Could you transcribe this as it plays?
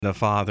The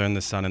Father, and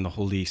the Son, and the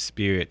Holy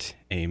Spirit.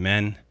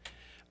 Amen.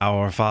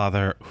 Our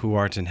Father, who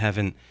art in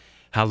heaven,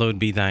 hallowed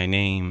be thy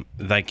name.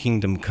 Thy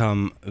kingdom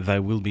come, thy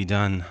will be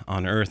done,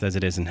 on earth as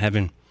it is in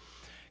heaven.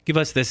 Give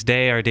us this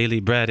day our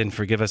daily bread, and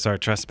forgive us our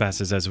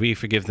trespasses as we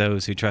forgive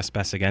those who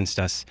trespass against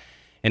us.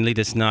 And lead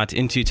us not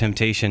into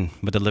temptation,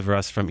 but deliver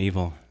us from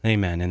evil.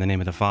 Amen. In the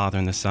name of the Father,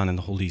 and the Son, and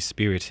the Holy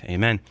Spirit.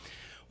 Amen.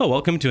 Well,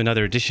 welcome to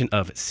another edition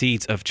of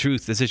Seeds of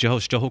Truth. This is your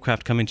host, Joe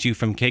Holcraft, coming to you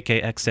from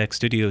KKXX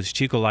Studios,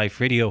 Chico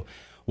Life Radio,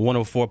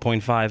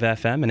 104.5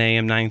 FM and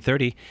AM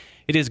 930.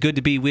 It is good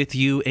to be with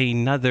you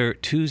another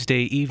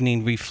Tuesday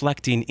evening,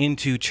 reflecting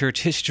into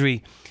church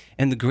history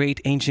and the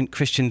great ancient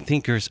Christian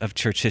thinkers of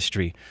church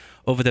history.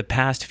 Over the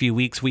past few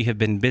weeks, we have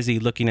been busy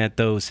looking at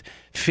those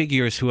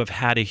figures who have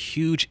had a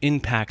huge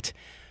impact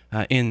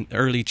in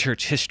early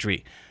church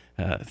history.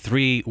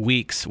 3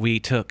 weeks we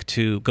took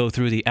to go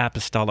through the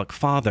Apostolic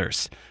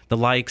Fathers, the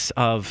likes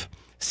of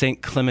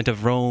St. Clement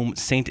of Rome,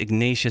 St.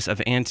 Ignatius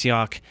of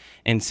Antioch,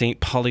 and St.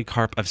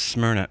 Polycarp of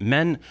Smyrna,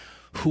 men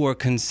who are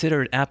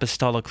considered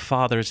apostolic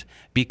fathers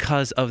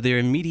because of their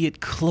immediate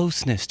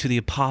closeness to the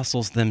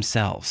apostles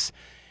themselves.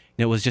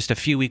 It was just a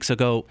few weeks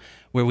ago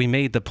where we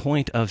made the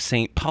point of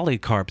St.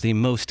 Polycarp, the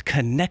most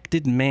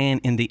connected man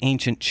in the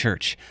ancient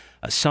church,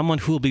 someone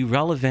who will be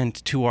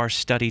relevant to our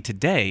study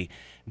today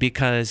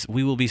because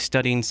we will be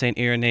studying St.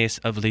 Irenaeus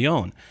of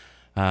Lyon.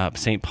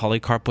 St.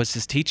 Polycarp was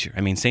his teacher.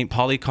 St.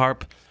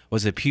 Polycarp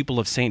was a pupil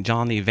of St.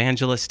 John the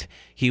Evangelist.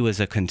 He was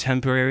a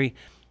contemporary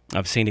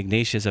of St.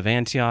 Ignatius of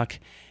Antioch.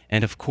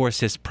 And of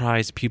course, his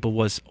prized pupil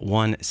was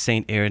one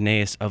St.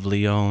 Irenaeus of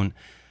Lyon,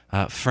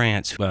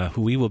 France,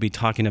 who we will be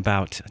talking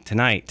about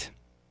tonight.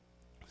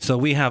 So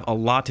we have a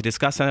lot to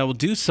discuss, and I will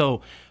do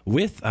so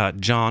with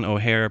John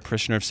O'Hara,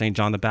 parishioner of St.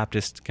 John the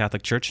Baptist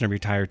Catholic Church and a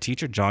retired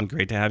teacher. John,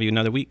 great to have you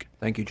another week.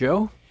 Thank you,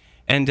 Joe.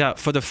 And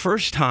for the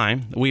first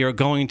time, we are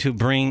going to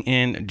bring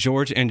in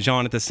George and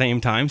John at the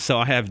same time. So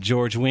I have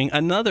George Wing,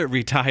 another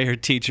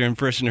retired teacher and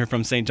parishioner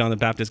from St. John the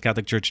Baptist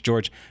Catholic Church.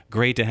 George,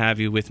 great to have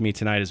you with me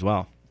tonight as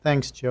well.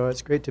 Thanks, Joe.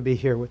 It's great to be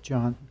here with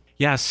John.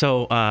 Yeah,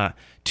 so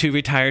two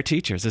retired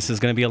teachers. This is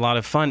going to be a lot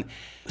of fun.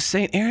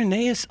 St.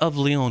 Irenaeus of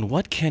Lyon,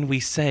 what can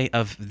we say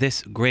of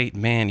this great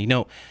man? You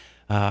know,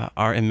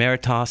 our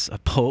emeritus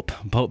Pope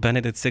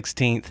Benedict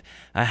XVI,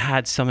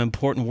 had some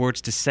important words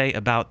to say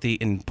about the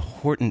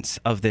importance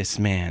of this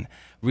man.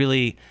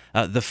 Really,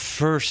 the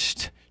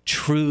first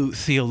true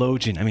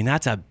theologian.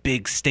 That's a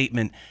big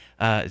statement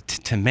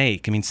to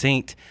make.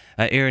 St.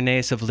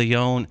 Irenaeus of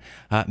Lyon,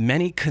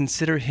 many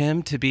consider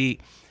him to be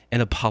an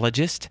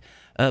apologist,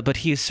 but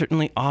he is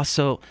certainly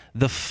also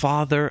the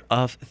father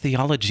of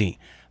theology.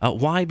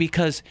 Why?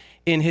 Because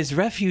in his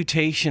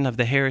refutation of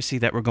the heresy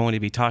that we're going to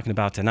be talking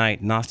about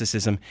tonight,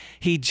 Gnosticism,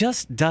 he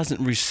just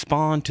doesn't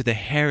respond to the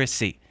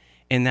heresy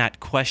in that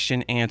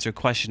question-answer,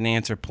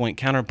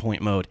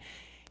 point-counterpoint mode.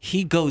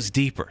 He goes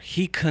deeper.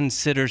 He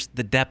considers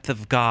the depth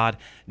of God,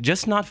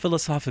 just not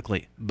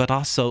philosophically, but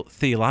also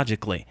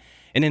theologically.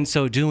 And in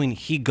so doing,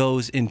 he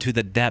goes into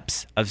the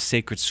depths of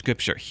sacred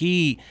scripture.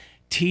 He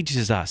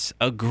teaches us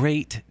a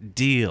great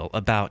deal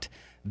about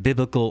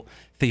biblical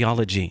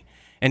theology.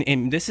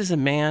 And this is a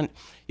man,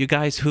 you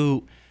guys,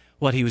 who,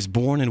 he was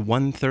born in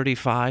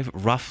 135,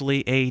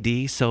 roughly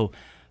A.D., so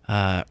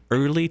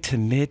early to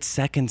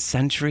mid-2nd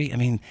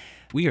century.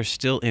 We are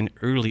still in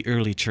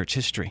early church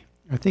history.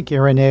 I think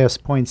Irenaeus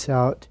points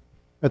out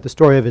at the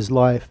story of his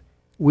life,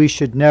 we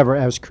should never,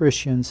 as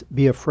Christians,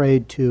 be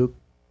afraid to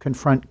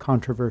confront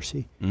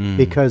controversy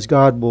because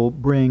God will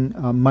bring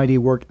a mighty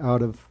work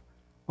out of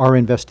our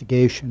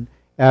investigation,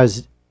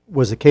 as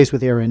was the case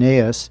with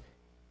Irenaeus,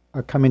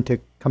 coming to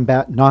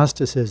combat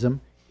Gnosticism.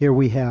 Here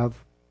we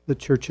have the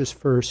church's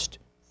first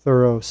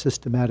thorough,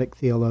 systematic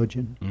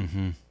theologian.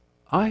 Mm-hmm.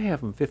 I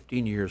have him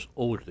 15 years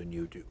older than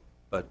you do,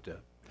 but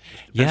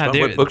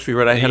what books we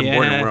read. I had him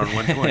born around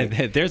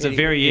 120. There's a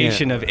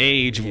variation of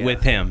age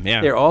with him. Yeah.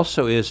 There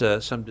also is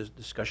some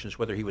discussions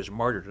whether he was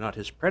martyred or not.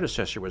 His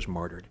predecessor was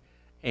martyred,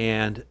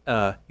 and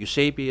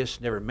Eusebius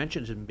never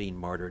mentions him being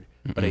martyred,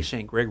 but a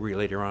St. Gregory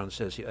later on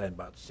says,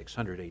 about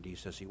 600 A.D.,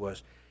 says he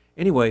was.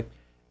 Anyway,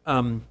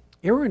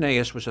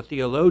 Irenaeus was a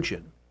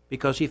theologian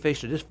because he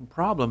faced a different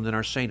problem than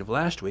our saint of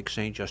last week,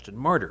 St. Justin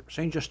Martyr.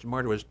 St. Justin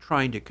Martyr was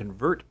trying to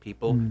convert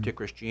people to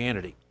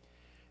Christianity.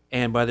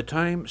 And by the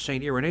time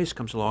St. Irenaeus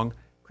comes along,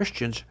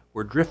 Christians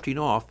were drifting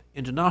off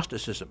into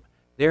Gnosticism.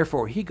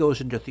 Therefore, he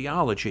goes into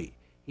theology.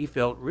 He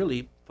felt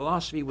really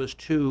philosophy was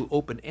too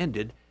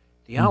open-ended.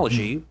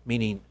 Theology,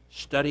 meaning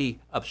study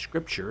of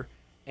Scripture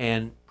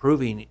and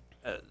proving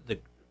the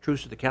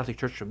truths of the Catholic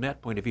Church from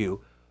that point of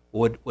view,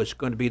 was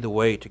going to be the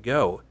way to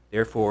go.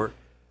 Therefore,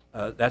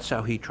 that's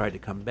how he tried to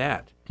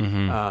combat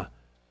the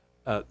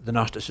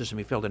Gnosticism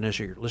he felt. And as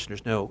your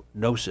listeners know,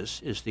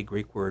 gnosis is the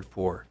Greek word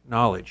for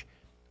knowledge.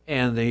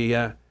 And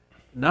the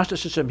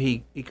Gnosticism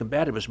he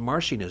combated was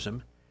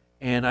Marcionism.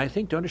 And I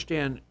think to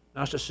understand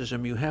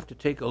Gnosticism, you have to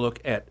take a look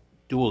at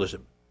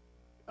dualism,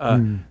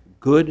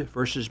 good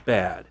versus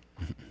bad.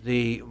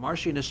 The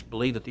Marcionists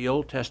believed that the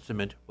Old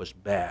Testament was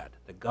bad.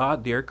 The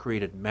God there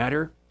created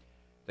matter.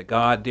 The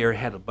God there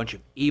had a bunch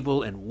of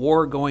evil and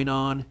war going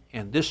on,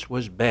 and this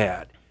was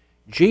bad.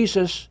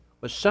 Jesus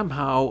was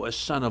somehow a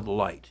son of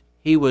light.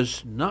 He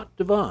was not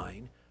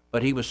divine,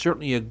 but he was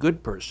certainly a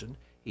good person.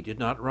 He did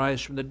not rise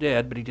from the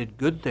dead, but he did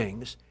good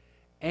things.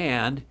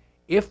 And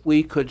if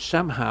we could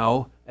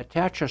somehow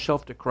attach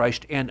ourselves to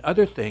Christ and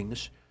other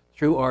things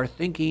through our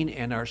thinking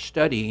and our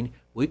studying,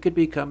 we could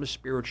become a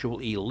spiritual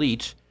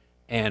elite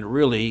and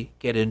really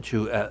get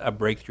into a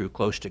breakthrough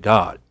close to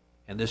God.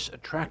 And this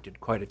attracted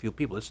quite a few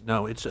people. It's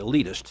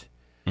elitist,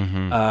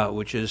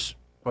 which is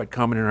quite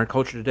common in our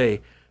culture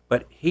today.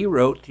 But he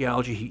wrote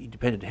theology. He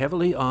depended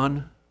heavily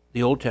on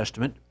the Old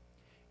Testament,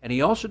 and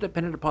he also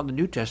depended upon the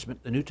New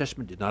Testament. The New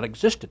Testament did not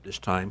exist at this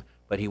time,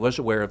 but he was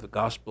aware of the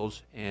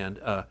Gospels and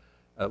the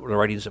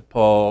writings of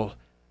Paul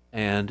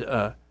and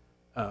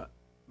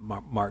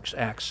Mark's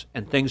Acts,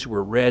 and things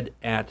were read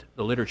at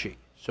the liturgy.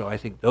 So I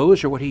think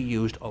those are what he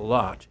used a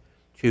lot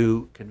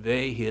to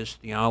convey his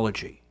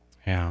theology.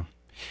 Yeah.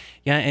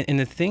 Yeah, and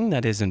the thing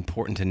that is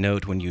important to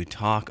note when you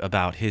talk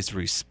about his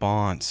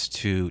response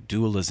to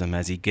dualism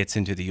as he gets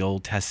into the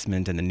Old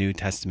Testament and the New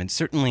Testament,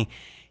 certainly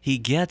he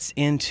gets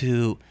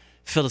into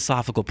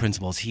philosophical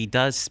principles. He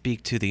does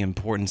speak to the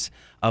importance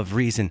of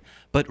reason,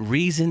 but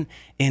reason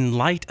in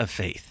light of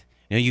faith.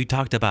 You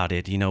talked about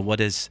it. What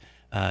is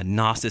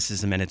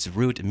Gnosticism, and its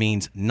root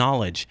means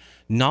knowledge.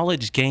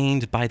 Knowledge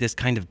gained by this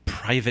kind of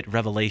private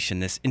revelation,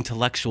 this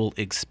intellectual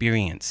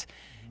experience.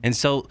 And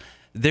so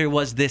there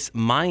was this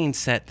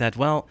mindset that,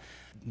 well,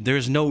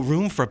 there's no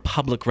room for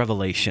public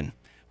revelation,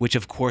 which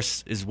of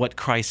course is what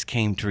Christ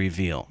came to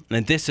reveal.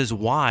 And this is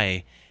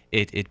why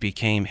it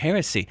became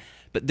heresy.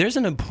 But there's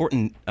an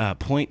important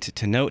point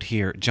to note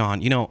here,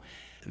 John.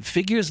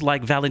 Figures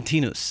like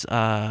Valentinus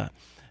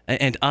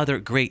and other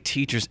great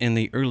teachers in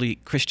the early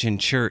Christian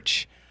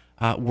church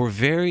were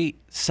very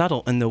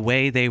subtle in the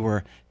way they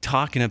were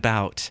talking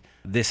about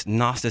this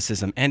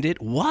Gnosticism. And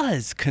it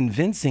was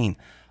convincing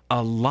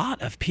a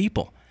lot of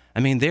people. I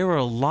mean, there were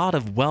a lot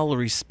of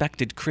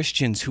well-respected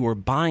Christians who were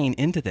buying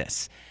into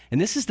this. And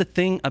this is the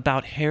thing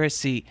about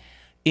heresy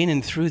in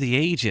and through the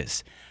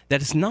ages,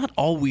 that it's not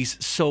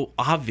always so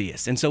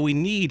obvious. And so we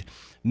need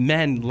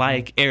men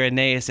like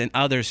Irenaeus and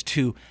others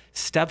to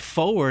step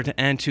forward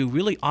and to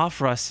really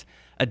offer us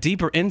a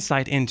deeper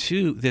insight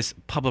into this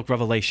public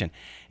revelation.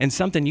 And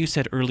something you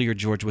said earlier,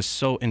 George, was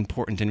so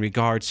important in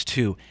regards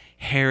to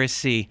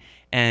heresy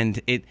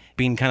and it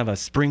being kind of a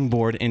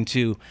springboard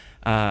into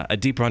a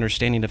deeper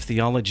understanding of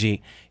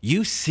theology.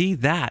 You see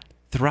that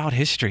throughout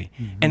history.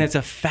 And it's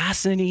a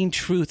fascinating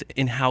truth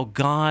in how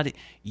God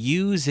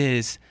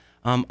uses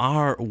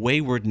our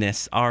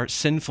waywardness, our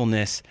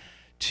sinfulness,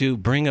 to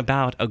bring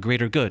about a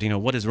greater good.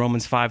 What does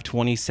Romans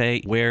 5:20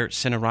 say? Where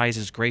sin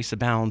arises, grace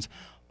abounds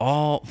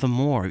all the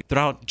more.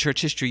 Throughout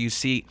church history, you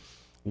see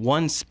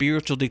one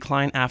spiritual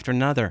decline after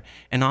another.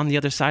 And on the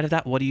other side of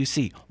that, what do you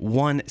see?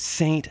 One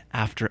saint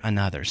after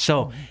another.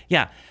 So,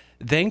 yeah,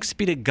 thanks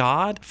be to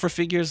God for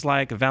figures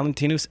like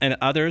Valentinus and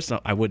others.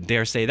 I wouldn't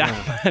dare say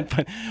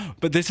that,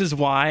 but this is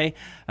why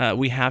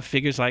we have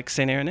figures like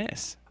St.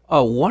 Irenaeus.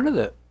 One of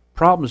the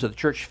problems that the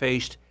church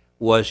faced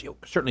was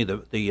certainly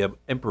the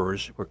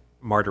emperors were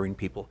martyring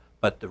people,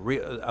 but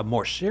a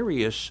more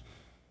serious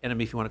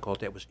enemy, if you want to call it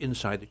that, was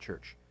inside the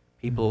church.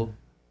 People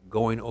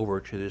going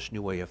over to this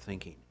new way of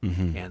thinking.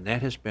 And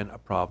that has been a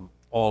problem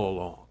all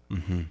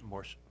along.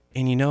 More so.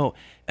 And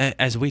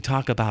as we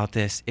talk about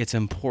this, it's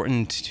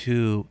important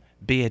to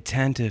be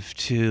attentive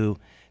to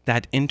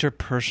that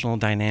interpersonal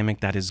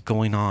dynamic that is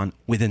going on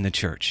within the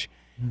church.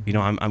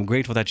 I'm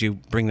grateful that you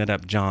bring that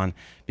up, John,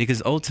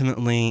 because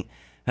ultimately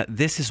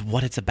this is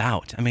what it's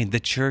about. I mean, the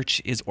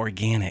church is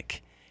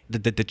organic.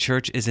 The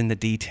church is in the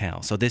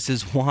detail. So this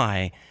is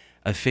why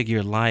a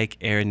figure like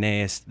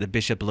Irenaeus, the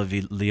Bishop of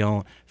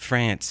Lyon,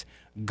 France,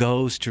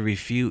 goes to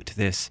refute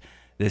this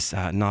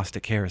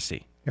Gnostic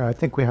heresy. Yeah, I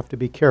think we have to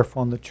be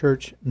careful in the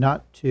church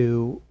not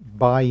to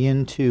buy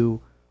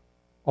into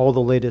all the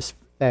latest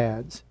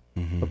fads,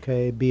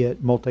 okay, be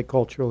it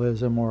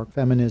multiculturalism or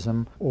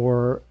feminism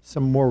or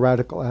some more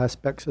radical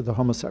aspects of the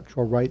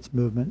homosexual rights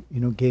movement,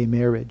 gay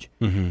marriage.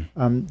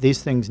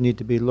 These things need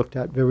to be looked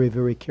at very,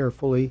 very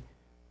carefully.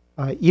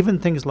 Even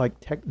things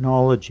like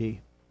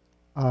technology,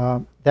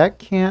 that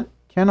can't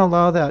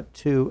allow that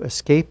to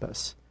escape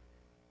us.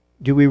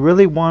 Do we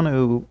really want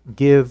to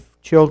give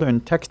children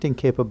texting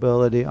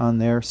capability on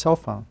their cell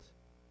phones?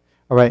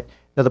 All right.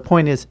 Now, the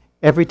point is,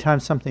 every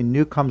time something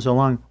new comes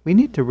along, we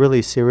need to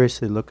really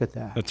seriously look at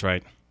that. That's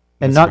right.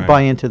 And not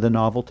buy into the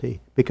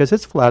novelty, because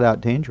it's flat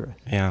out dangerous.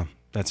 Yeah,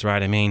 that's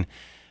right. I mean,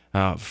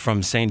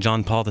 from St.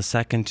 John Paul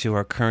II to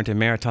our current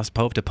Emeritus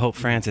Pope to Pope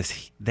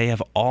Francis, they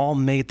have all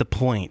made the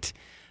point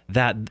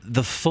that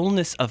the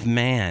fullness of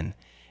man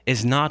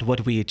is not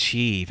what we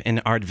achieve in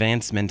our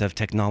advancement of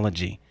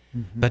technology,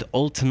 but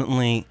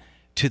ultimately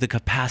to the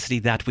capacity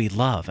that we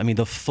love. I mean,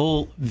 the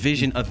full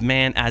vision of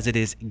man as it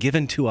is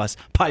given to us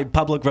by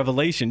public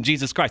revelation,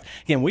 Jesus Christ.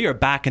 Again, we are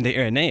back into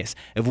Irenaeus.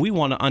 If we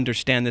want to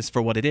understand this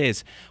for what it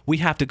is, we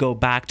have to go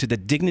back to the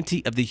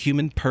dignity of the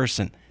human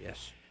person,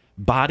 Yes.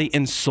 body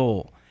and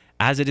soul,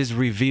 as it is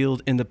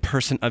revealed in the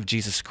person of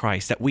Jesus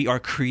Christ, that we are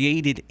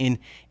created in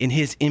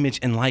his image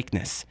and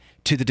likeness.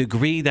 To the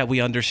degree that we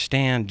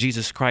understand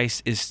Jesus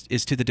Christ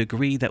is to the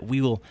degree that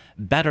we will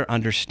better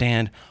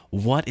understand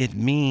what it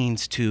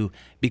means to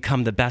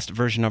become the best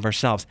version of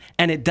ourselves.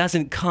 And it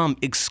doesn't come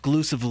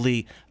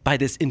exclusively by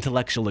this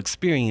intellectual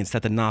experience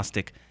that the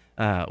Gnostic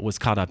was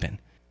caught up in.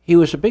 He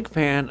was a big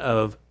fan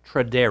of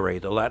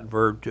tradere, the Latin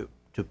verb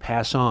to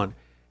pass on,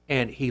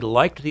 and he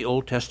liked the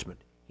Old Testament.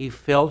 He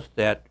felt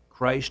that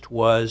Christ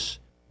was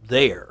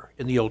there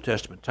in the Old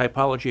Testament,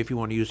 typology if you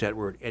want to use that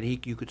word, and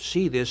you could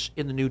see this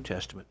in the New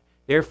Testament.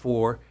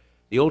 Therefore,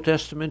 the Old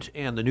Testament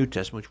and the New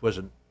Testament, which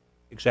wasn't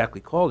exactly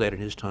called that in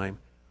his time,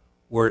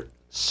 were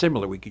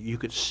similar. You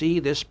could see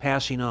this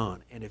passing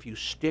on, and if you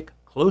stick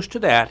close to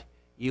that,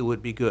 you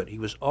would be good. He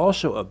was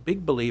also a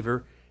big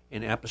believer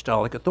in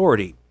apostolic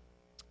authority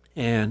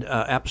and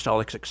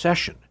apostolic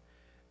succession,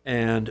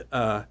 and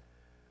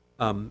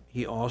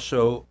he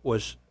also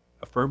was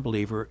a firm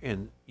believer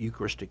in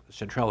the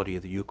centrality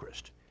of the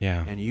Eucharist.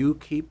 Yeah. And you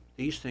keep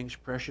these things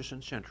precious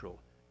and central,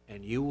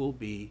 and you will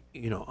be,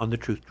 on the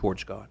truth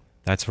towards God.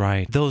 That's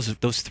right.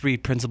 Those three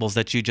principles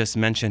that you just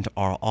mentioned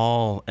are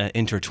all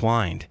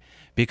intertwined,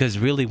 because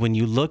really when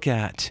you look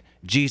at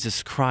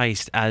Jesus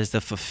Christ as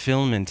the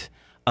fulfillment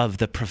of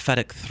the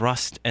prophetic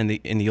thrust in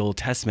the Old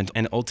Testament,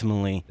 and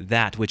ultimately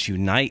that which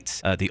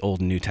unites the Old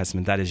and New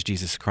Testament, that is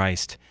Jesus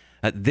Christ.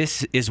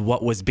 This is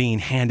what was being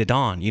handed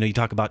on. You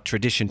talk about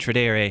tradition,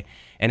 tradere,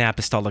 and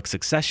apostolic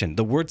succession.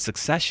 The word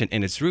succession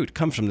in its root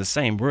comes from the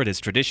same word as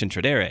tradition,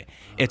 tradere.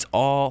 It's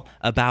all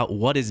about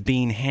what is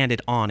being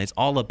handed on. It's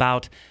all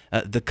about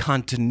the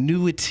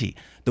continuity.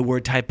 The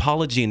word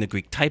typology in the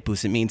Greek,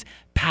 typos, it means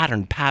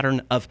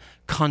pattern of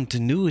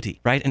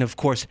continuity, right? And of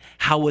course,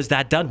 how was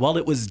that done? Well,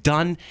 it was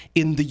done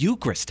in the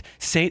Eucharist.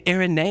 St.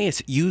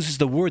 Irenaeus uses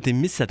the word, the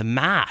missa, the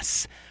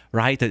mass,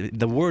 right?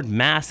 The word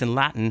mass in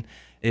Latin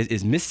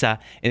is missa,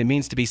 and it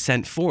means to be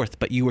sent forth,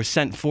 but you were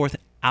sent forth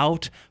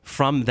out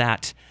from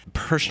that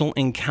personal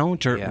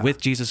encounter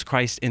with Jesus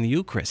Christ in the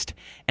Eucharist.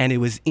 And it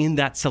was in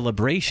that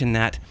celebration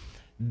that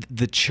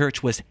the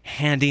church was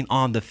handing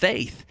on the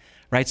faith,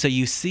 right? So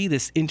you see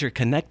this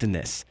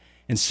interconnectedness,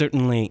 and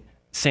certainly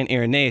St.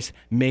 Irenaeus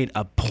made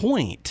a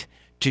point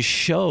to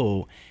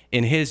show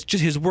in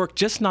his work,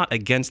 just not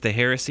against the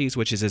heresies,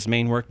 which is his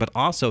main work, but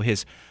also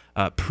his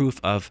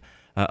proof of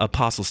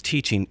Apostles'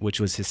 teaching, which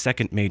was his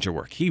second major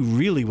work. He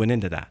really went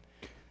into that.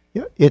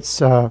 Yeah, it's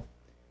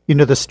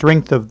the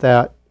strength of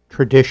that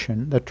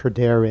tradition, the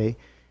tradere,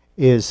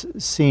 is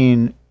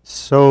seen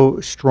so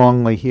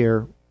strongly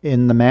here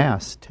in the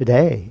Mass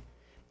today,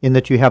 in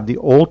that you have the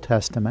Old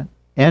Testament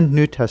and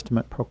New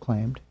Testament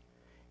proclaimed,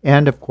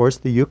 and of course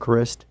the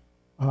Eucharist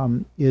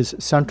is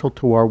central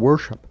to our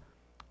worship.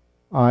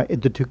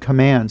 The two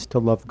commands to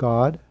love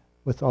God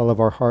with all of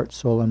our heart,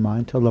 soul, and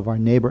mind, to love our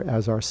neighbor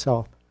as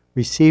ourselves.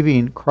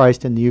 Receiving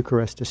Christ in the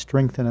Eucharist to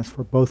strengthen us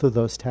for both of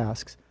those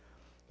tasks.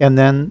 And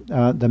then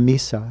the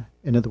Missa,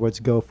 in other words,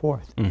 go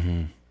forth.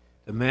 Mm-hmm.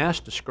 The Mass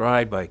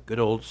described by good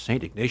old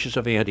St. Ignatius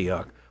of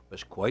Antioch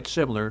was quite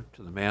similar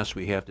to the Mass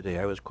we have today.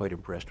 I was quite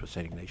impressed with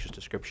St. Ignatius'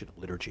 description of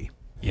liturgy.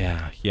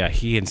 Yeah,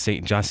 he and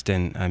St.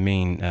 Justin,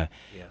 a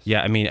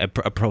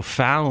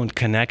profound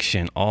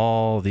connection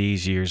all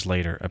these years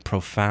later, a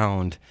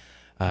profound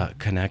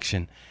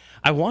connection.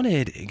 I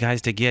wanted,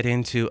 guys, to get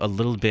into a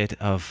little bit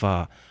of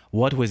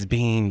what was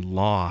being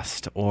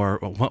lost or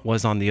what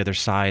was on the other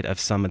side of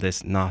some of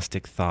this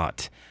Gnostic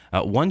thought.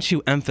 Once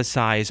you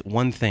emphasize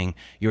one thing,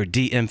 you're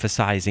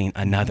de-emphasizing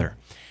another.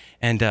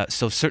 And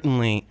so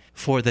certainly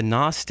for the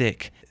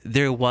Gnostic,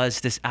 there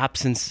was this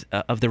absence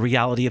of the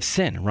reality of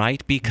sin,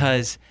 right?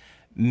 Because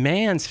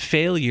man's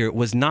failure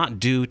was not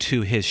due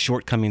to his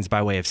shortcomings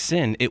by way of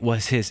sin. It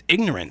was his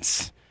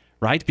ignorance,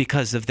 right?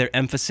 Because of their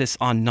emphasis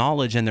on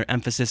knowledge and their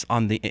emphasis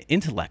on the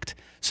intellect.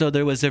 So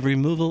there was a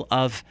removal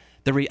of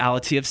the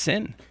reality of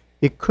sin.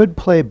 It could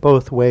play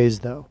both ways,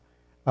 though.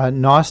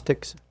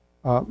 Gnostics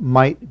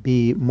might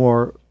be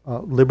more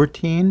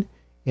libertine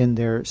in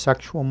their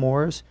sexual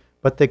mores,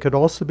 but they could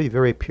also be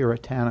very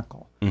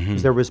puritanical. Mm-hmm.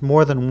 There was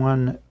more than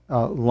one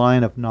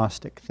line of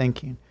Gnostic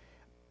thinking.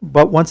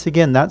 But once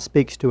again, that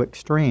speaks to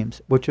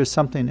extremes, which is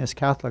something as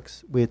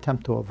Catholics we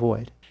attempt to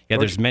avoid. Yeah,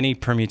 there's many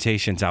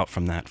permutations out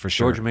from that, for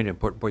sure. George made an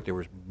important point. There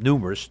were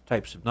numerous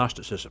types of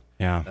Gnosticism.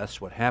 Yeah. That's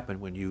what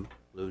happened when you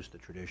lose the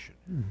tradition.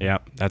 Mm-hmm. Yeah,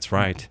 that's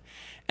right.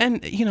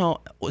 And,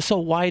 so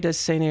why does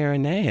St.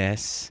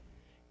 Irenaeus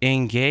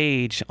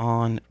engage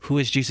on who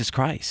is Jesus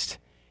Christ?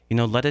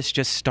 Let us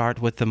just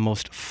start with the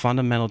most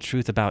fundamental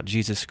truth about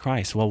Jesus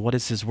Christ. Well, what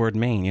does his word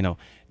mean?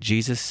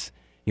 Jesus,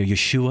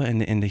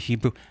 Yeshua in the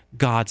Hebrew,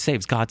 God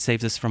saves. God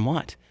saves us from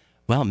what?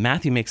 Well,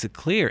 Matthew makes it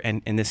clear,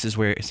 and this is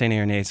where St.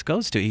 Irenaeus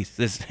goes to. He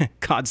says,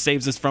 God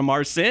saves us from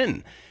our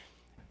sin.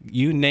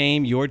 You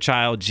name your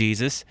child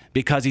Jesus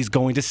because he's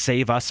going to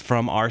save us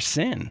from our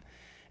sin.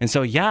 And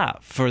so,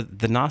 for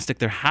the Gnostic,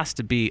 there has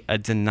to be a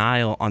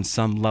denial on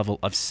some level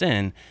of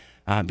sin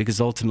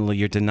because ultimately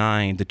you're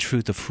denying the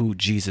truth of who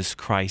Jesus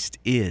Christ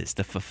is,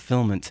 the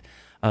fulfillment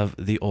of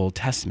the Old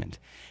Testament.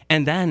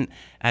 And then,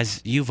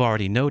 as you've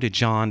already noted,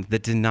 John, the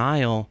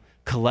denial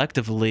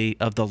collectively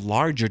of the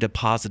larger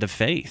deposit of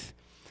faith,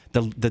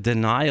 the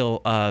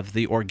denial of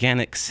the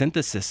organic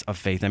synthesis of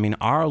faith. I mean,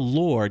 our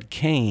Lord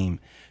came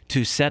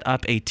to set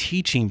up a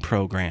teaching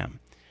program,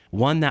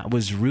 one that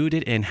was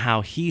rooted in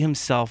how he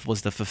himself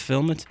was the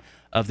fulfillment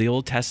of the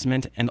Old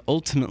Testament, and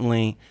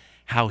ultimately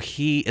how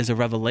he is a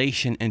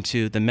revelation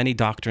into the many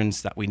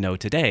doctrines that we know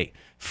today,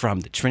 from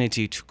the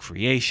Trinity to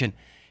creation.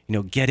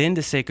 Get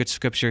into sacred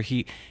scripture,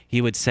 he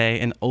would say,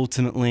 and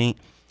ultimately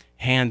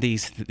hand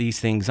these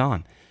things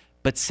on.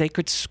 But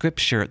sacred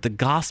scripture, the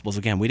Gospels,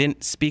 again, we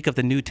didn't speak of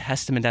the New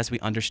Testament as we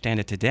understand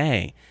it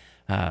today,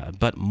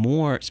 but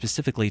more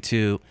specifically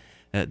to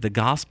the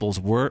Gospels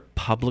were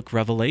public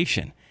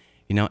revelation.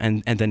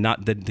 And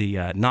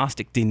the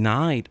Gnostic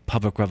denied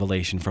public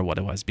revelation for what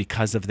it was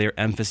because of their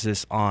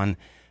emphasis on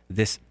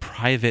this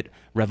private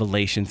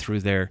revelation through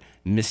their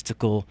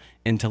mystical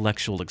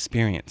intellectual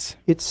experience.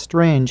 It's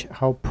strange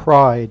how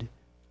pride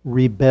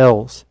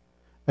rebels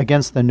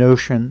against the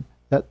notion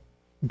that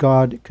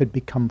God could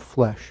become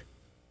flesh.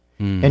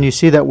 And you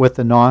see that with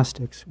the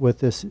Gnostics, with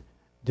this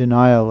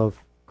denial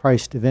of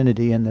Christ's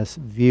divinity and this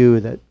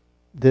view that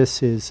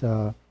this is,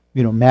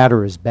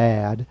 matter is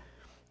bad.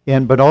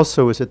 But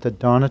also, is it the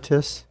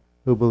Donatists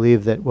who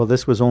believe that,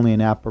 this was only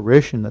an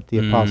apparition that the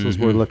apostles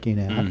were looking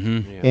at?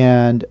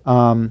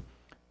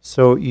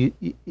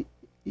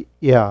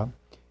 Yeah.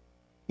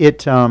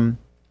 And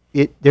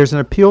there's an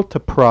appeal to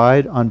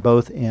pride on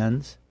both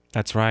ends.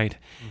 That's right.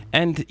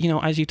 And,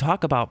 as you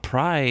talk about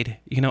pride,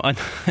 in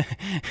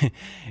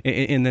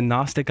the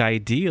Gnostic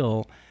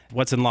ideal,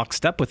 what's in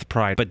lockstep with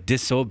pride but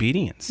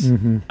disobedience?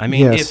 I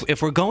mean, Yes.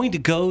 if we're going to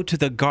go to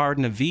the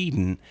Garden of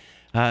Eden,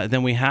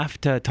 then we have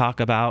to talk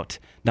about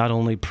not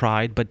only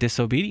pride but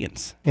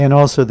disobedience. And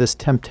also this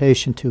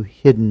temptation to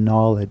hidden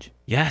knowledge.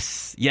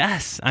 Yes.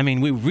 I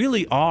mean, we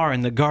really are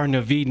in the Garden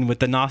of Eden with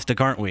the Gnostic,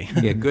 aren't we?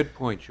 Yeah, good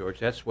point, George.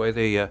 That's why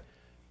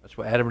that's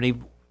why Adam and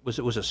Eve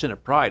was a sin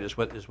of pride. Is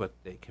what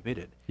they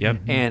committed.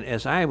 Yep. And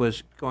as I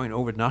was going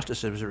over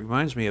Gnosticism, it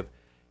reminds me of,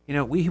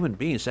 we human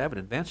beings haven't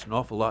advanced an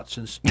awful lot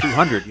since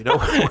 200.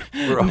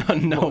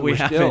 We're we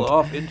still haven't.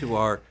 off into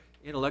our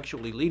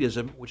intellectual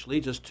elitism, which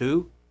leads us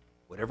to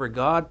whatever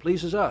God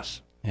pleases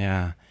us.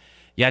 Yeah.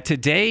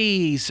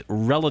 Today's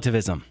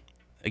relativism.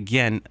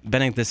 Again,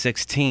 Benedict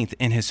XVI,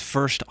 in his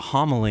first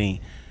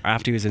homily,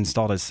 after he was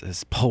installed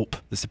as Pope,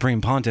 the Supreme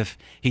Pontiff,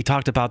 he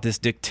talked about this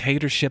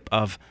dictatorship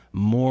of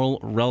moral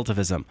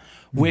relativism,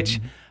 which,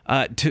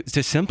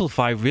 to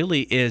simplify,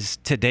 really is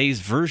today's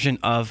version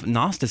of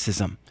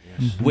Gnosticism,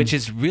 which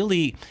is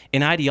really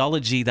an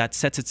ideology that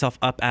sets itself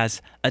up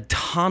as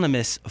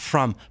autonomous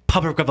from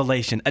public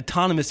revelation,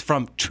 autonomous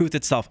from truth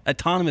itself,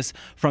 autonomous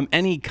from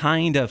any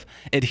kind of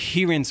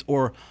adherence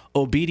or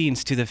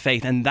obedience to the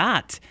faith. And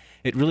that,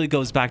 it really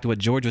goes back to what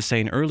George was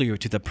saying earlier,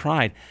 to the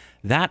pride.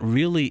 That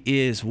really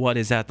is what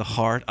is at the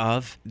heart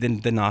of the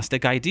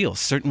Gnostic ideal.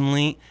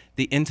 Certainly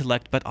the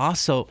intellect, but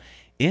also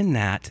in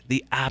that,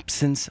 the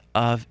absence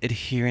of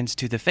adherence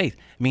to the faith.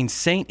 I mean,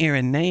 St.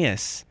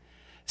 Irenaeus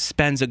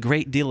spends a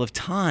great deal of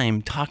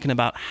time talking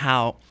about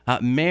how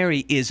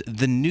Mary is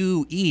the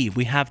new Eve.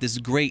 We have this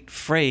great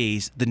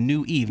phrase, the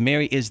new Eve.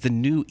 Mary is the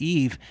new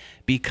Eve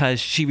because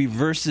she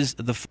reverses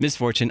the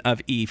misfortune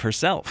of Eve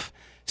herself.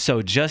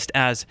 So just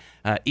as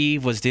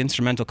Eve was the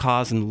instrumental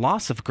cause in the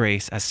loss of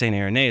grace, as St.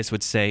 Irenaeus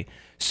would say,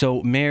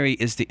 so Mary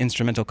is the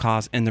instrumental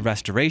cause in the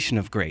restoration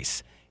of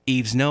grace.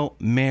 Eve's no,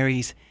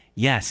 Mary's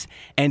yes.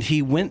 And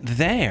he went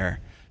there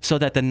so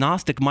that the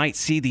Gnostic might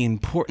see the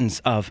importance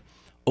of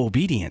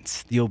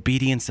obedience, the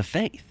obedience of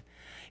faith.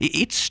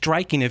 It's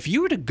striking. If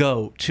you were to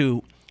go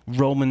to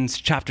Romans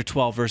chapter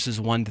 12,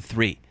 verses 1 to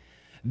 3,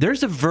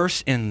 there's a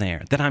verse in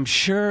there that I'm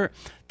sure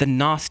the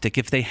Gnostic,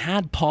 if they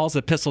had Paul's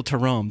epistle to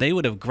Rome, they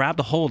would have grabbed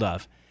a hold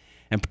of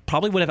and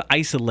probably would have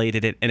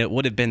isolated it, and it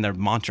would have been their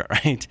mantra,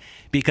 right?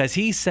 Because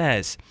he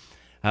says,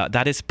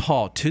 that is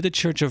Paul, to the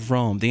church of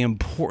Rome, the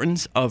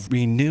importance of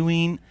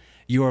renewing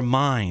your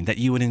mind, that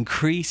you would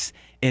increase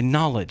in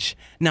knowledge.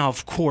 Now,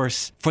 of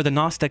course, for the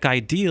Gnostic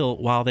ideal,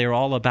 while they're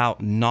all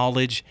about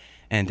knowledge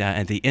and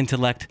the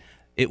intellect,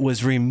 it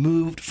was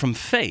removed from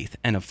faith.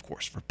 And of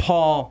course, for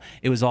Paul,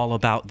 it was all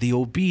about the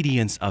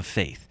obedience of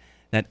faith.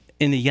 That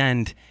in the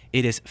end,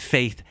 it is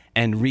faith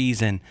and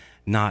reason,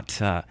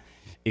 not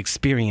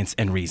experience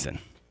and reason.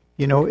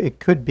 It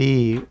could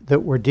be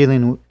that we're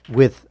dealing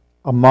with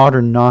a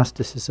modern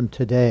Gnosticism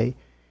today,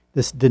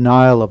 this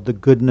denial of the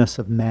goodness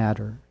of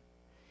matter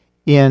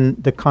in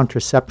the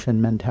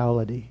contraception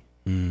mentality,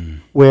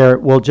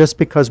 where, just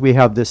because we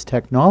have this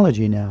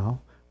technology now,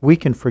 we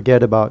can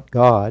forget about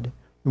God,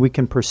 we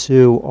can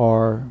pursue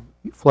our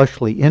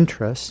fleshly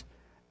interests,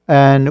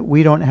 and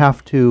we don't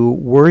have to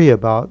worry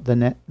about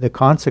the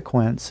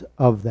consequence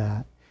of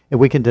that. And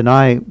we can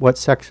deny what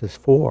sex is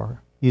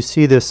for. You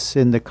see this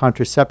in the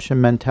contraception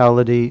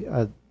mentality,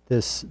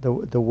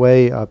 the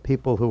way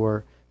people who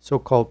are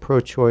so-called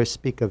pro-choice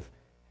speak of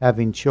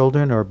having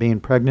children or being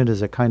pregnant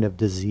is a kind of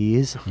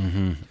disease.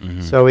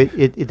 So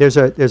there's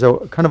a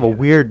kind of a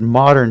weird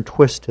modern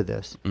twist to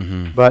this.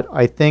 But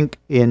I think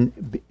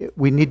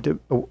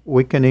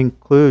we can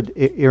include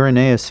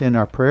Irenaeus in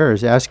our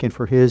prayers, asking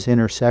for his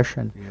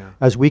intercession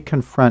as we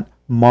confront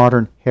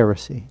modern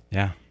heresy.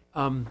 Yeah.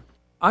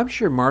 I'm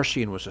sure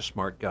Marcion was a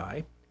smart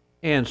guy,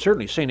 and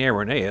certainly St.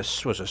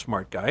 Irenaeus was a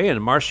smart guy,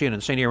 and Marcion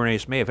and St.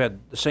 Irenaeus may have had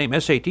the same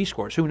SAT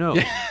scores, who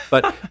knows?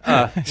 But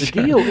the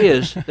deal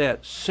is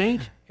that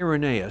St.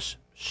 Irenaeus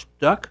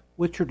stuck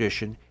with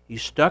tradition, he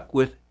stuck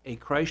with a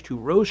Christ who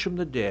rose from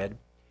the dead,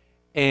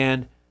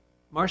 and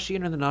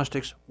Marcion and the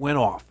Gnostics went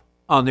off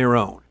on their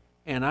own.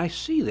 And I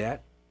see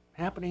that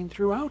happening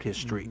throughout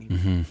history.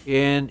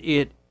 And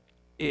it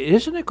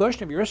isn't a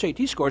question of your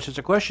SAT scores, it's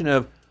a question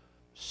of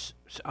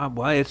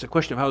it's a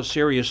question of how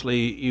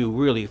seriously you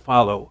really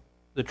follow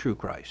the true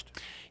Christ.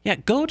 Yeah,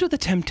 go to the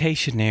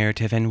temptation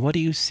narrative, and what do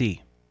you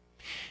see?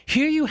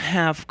 Here you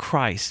have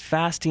Christ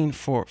fasting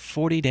for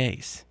 40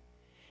 days,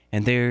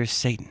 and there's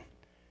Satan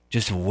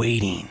just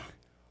waiting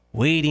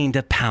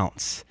to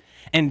pounce.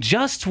 And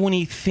just when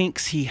he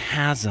thinks he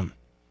has him,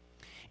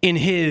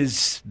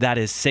 that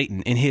is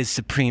Satan, in his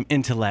supreme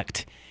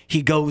intellect,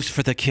 he goes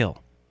for the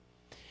kill.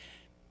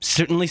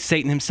 Certainly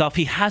Satan himself,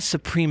 he has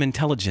supreme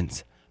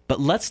intelligence, but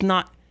let's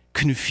not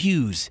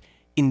confuse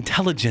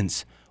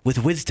intelligence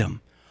with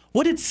wisdom.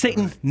 What did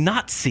Satan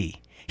not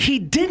see? He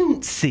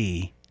didn't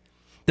see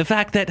the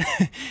fact that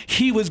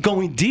he was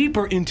going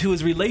deeper into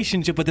his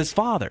relationship with his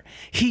Father.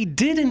 He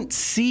didn't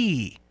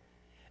see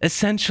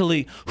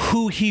essentially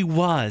who he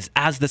was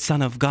as the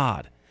Son of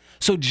God.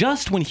 So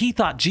just when he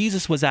thought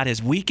Jesus was at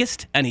his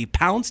weakest and he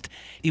pounced,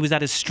 he was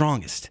at his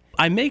strongest.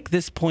 I make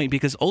this point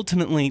because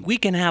ultimately we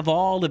can have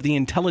all of the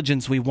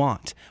intelligence we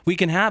want. We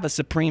can have a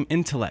supreme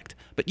intellect.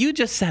 But you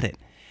just said it.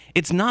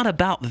 It's not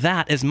about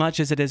that as much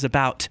as it is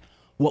about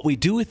what we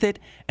do with it,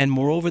 and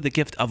moreover the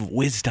gift of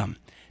wisdom.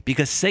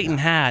 Because Satan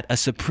had a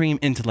supreme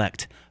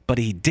intellect, but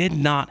he did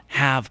not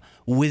have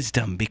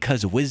wisdom,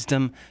 because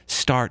wisdom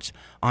starts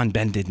on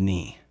bended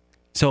knee.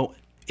 So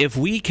if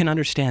we can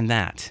understand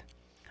that,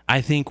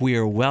 I think we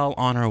are well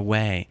on our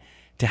way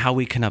to how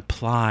we can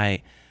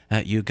apply,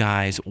 you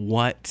guys,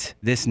 what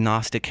this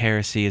Gnostic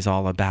heresy is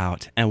all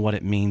about and what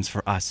it means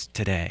for us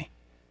today.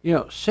 You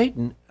know,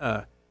 Satan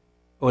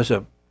was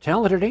a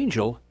talented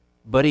angel,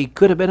 but he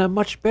could have been a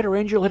much better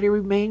angel had he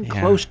remained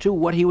close to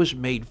what he was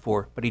made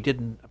for. But he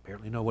didn't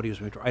apparently know what he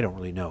was made for. I don't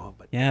really know.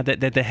 But yeah,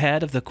 the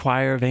head of the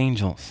choir of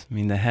angels. I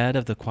mean, the head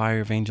of the choir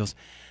of angels.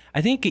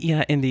 I think,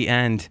 in the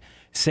end,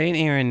 St.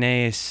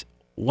 Irenaeus,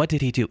 what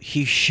did he do?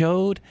 He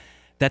showed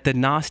that the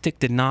Gnostic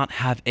did not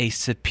have a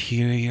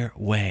superior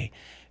way.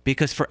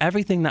 Because for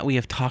everything that we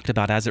have talked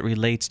about as it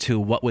relates to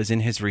what was in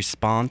his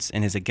response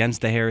and his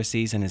against the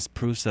heresies and his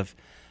proofs of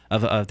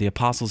the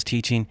apostles'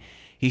 teaching,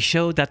 he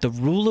showed that the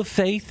rule of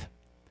faith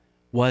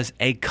was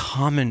a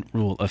common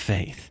rule of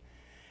faith.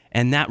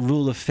 And that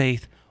rule of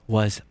faith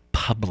was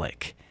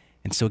public.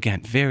 And so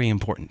again, very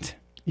important.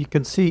 You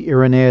can see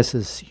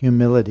Irenaeus'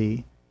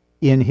 humility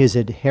in his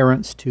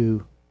adherence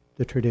to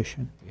the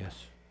tradition. yes,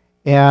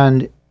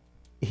 And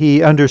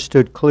he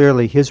understood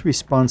clearly his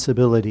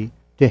responsibility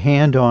to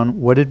hand on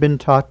what had been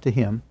taught to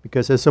him,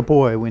 because as a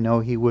boy, we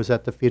know he was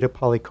at the feet of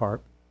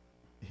Polycarp.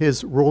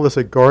 His role as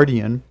a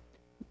guardian,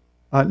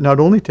 not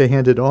only to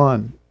hand it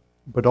on,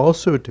 but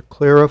also to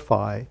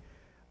clarify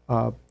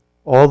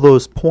all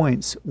those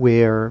points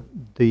where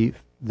the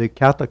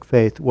Catholic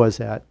faith was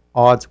at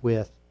odds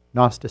with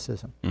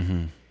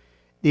Gnosticism.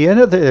 The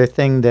other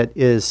thing that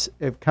is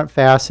kind of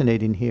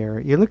fascinating here,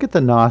 you look at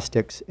the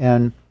Gnostics,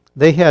 and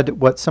they had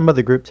what some of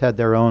the groups had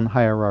their own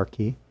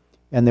hierarchy,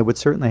 and they would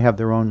certainly have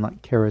their own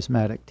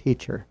charismatic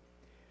teacher.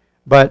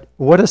 But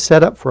what a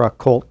setup for a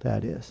cult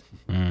that is.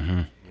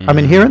 I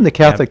mean, here in the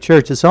Catholic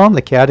Church, it's all in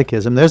the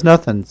Catechism. There's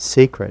nothing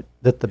secret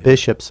that the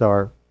bishops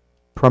are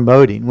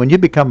promoting. When you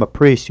become a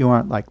priest, you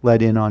aren't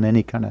let in on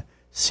any kind of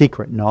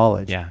secret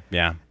knowledge.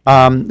 Yeah.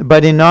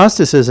 But in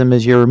Gnosticism,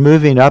 as you're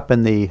moving up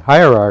in the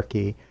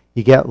hierarchy,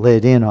 you get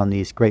let in on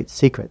these great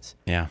secrets.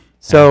 Yeah.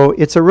 So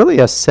it's really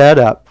a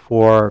setup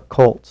for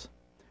cults,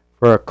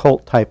 for a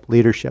cult-type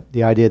leadership,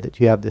 the idea that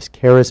you have this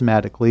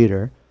charismatic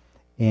leader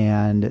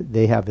and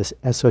they have this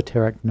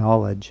esoteric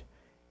knowledge,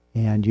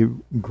 and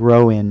you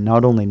grow in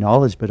not only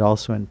knowledge but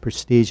also in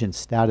prestige and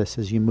status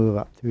as you move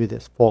up through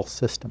this false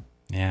system.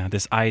 Yeah,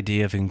 this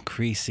idea of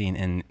increasing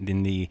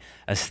in the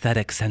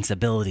aesthetic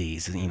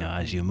sensibilities,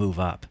 as you move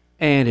up.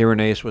 and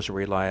Irenaeus was a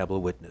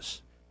reliable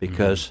witness,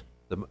 because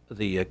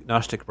the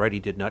agnostic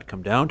writing did not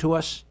come down to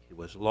us. It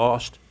was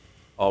lost.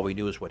 All we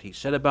knew is what he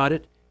said about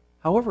it.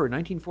 However, in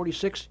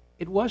 1946,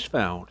 it was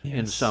found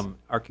in some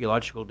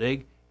archaeological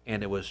dig,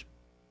 and it was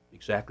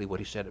exactly what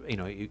he said.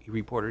 He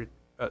reported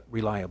it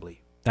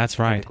reliably. That's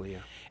right. Yeah.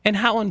 And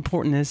how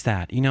important is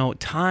that?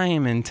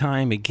 Time and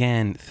time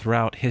again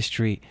throughout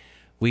history,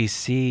 we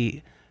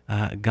see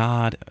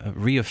God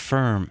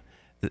reaffirm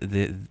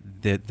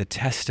the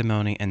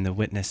testimony and the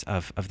witness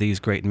of these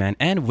great men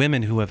and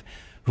women who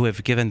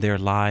have given their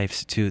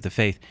lives to the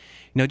faith.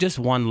 Just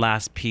one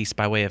last piece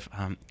by way of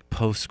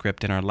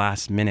postscript in our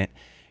last minute,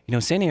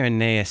 St.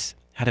 Irenaeus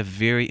had a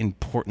very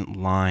important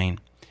line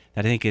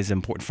that I think is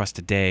important for us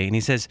today. And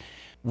he says,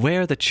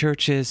 where the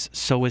church is,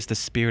 so is the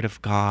Spirit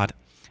of God.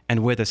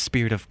 And where the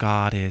Spirit of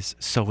God is,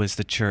 so is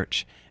the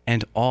church,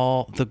 and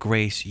all the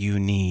grace you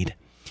need.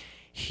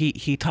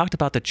 He talked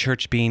about the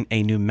church being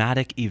a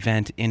pneumatic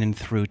event in and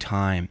through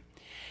time.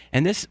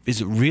 And this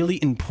is really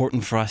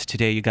important for us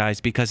today, you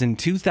guys, because in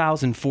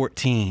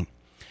 2014,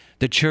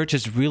 the church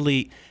has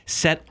really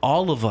set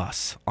all of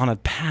us on a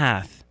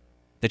path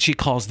that she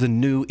calls the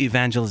new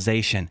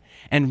evangelization.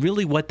 And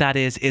really what that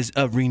is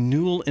a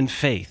renewal in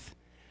faith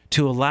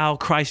to allow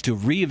Christ to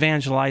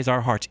re-evangelize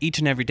our hearts each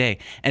and every day,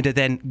 and to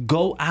then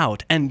go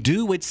out and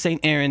do what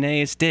St.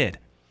 Irenaeus did,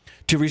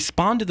 to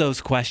respond to those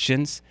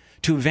questions,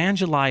 to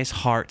evangelize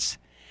hearts,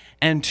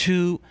 and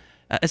to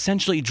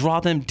essentially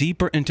draw them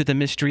deeper into the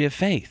mystery of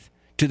faith,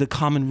 to the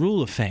common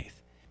rule of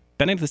faith.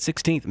 Benedict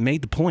XVI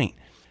made the point.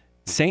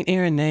 St.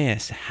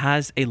 Irenaeus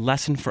has a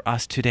lesson for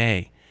us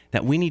today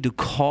that we need to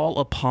call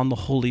upon the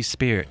Holy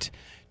Spirit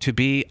to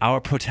be our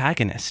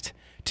protagonist,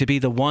 to be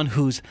the one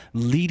who's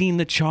leading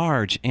the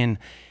charge in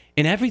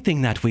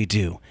everything that we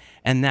do.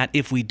 And that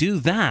if we do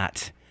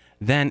that,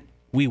 then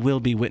we will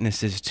be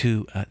witnesses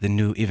to the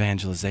new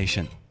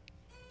evangelization.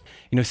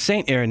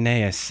 St.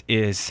 Irenaeus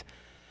is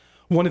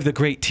one of the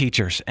great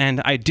teachers.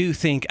 And I do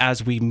think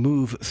as we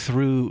move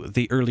through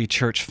the early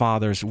church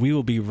fathers, we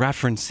will be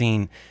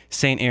referencing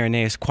St.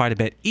 Irenaeus quite a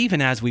bit,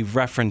 even as we've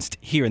referenced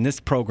here in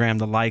this program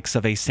the likes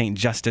of a St.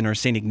 Justin or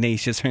St.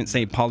 Ignatius or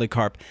St.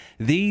 Polycarp.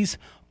 These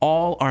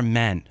all are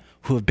men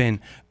who have been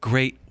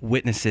great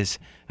witnesses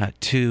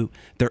to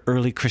their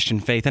early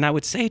Christian faith. And I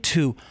would say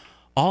to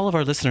all of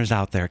our listeners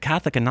out there,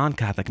 Catholic and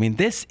non-Catholic,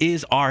 this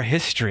is our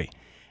history.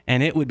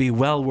 And it would be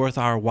well worth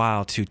our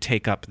while to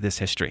take up this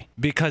history.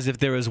 Because if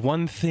there is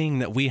one thing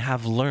that we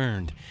have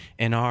learned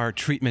in our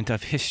treatment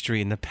of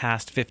history in the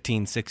past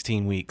 15,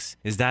 16 weeks,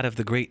 is that of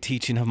the great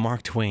teaching of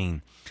Mark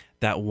Twain,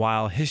 that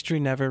while history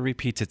never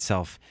repeats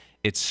itself,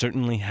 it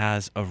certainly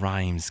has a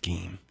rhyme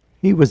scheme.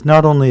 He was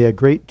not only a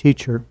great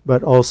teacher,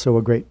 but also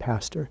a great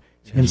pastor.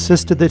 He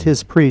insisted that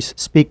his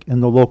priests speak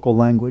in the local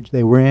language.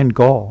 They were in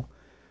Gaul.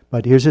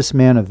 But here's this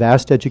man of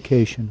vast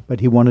education, but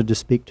he wanted to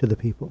speak to the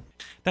people.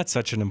 That's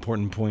such an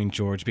important point,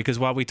 George, because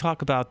while we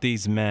talk about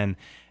these men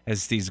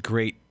as these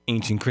great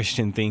ancient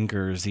Christian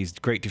thinkers, these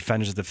great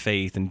defenders of the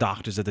faith and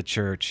doctors of the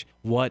church,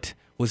 what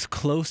was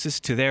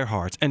closest to their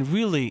hearts, and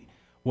really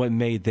what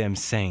made them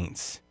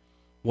saints,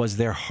 was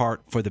their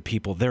heart for the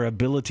people, their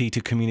ability to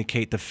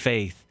communicate the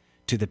faith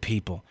to the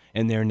people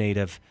in their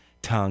native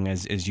tongue,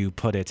 as you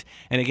put it.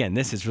 And again,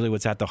 this is really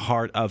what's at the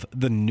heart of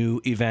the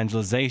new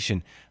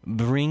evangelization,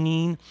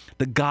 bringing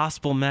the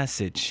gospel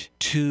message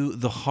to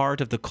the heart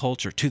of the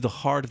culture, to the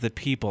heart of the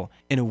people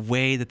in a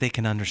way that they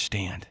can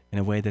understand,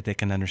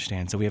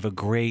 So we have a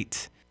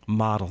great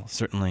model,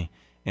 certainly,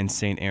 in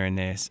St.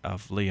 Irenaeus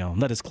of Lyon.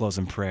 Let us close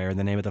in prayer. In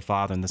the name of the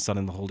Father, and the Son,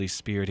 and the Holy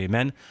Spirit.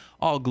 Amen.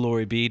 All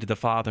glory be to the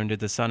Father, and to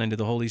the Son, and to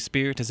the Holy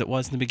Spirit, as it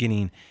was in the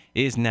beginning,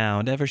 is now,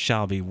 and ever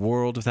shall be,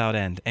 world without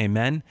end.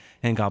 Amen.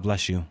 And God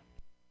bless you.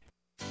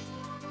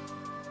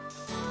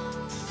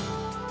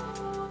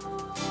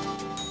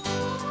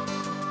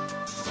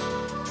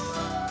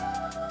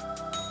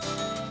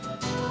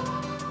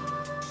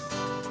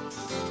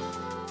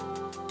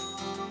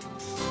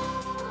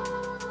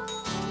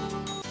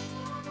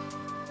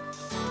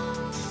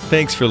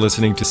 Thanks for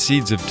listening to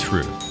Seeds of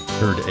Truth,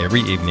 heard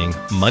every evening,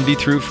 Monday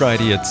through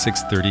Friday at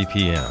 6:30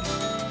 p.m.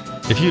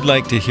 If you'd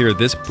like to hear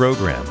this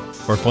program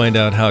or find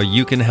out how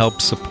you can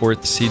help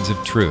support Seeds of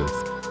Truth,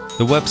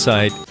 the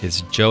website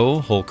is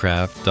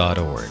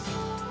joeholcraft.org.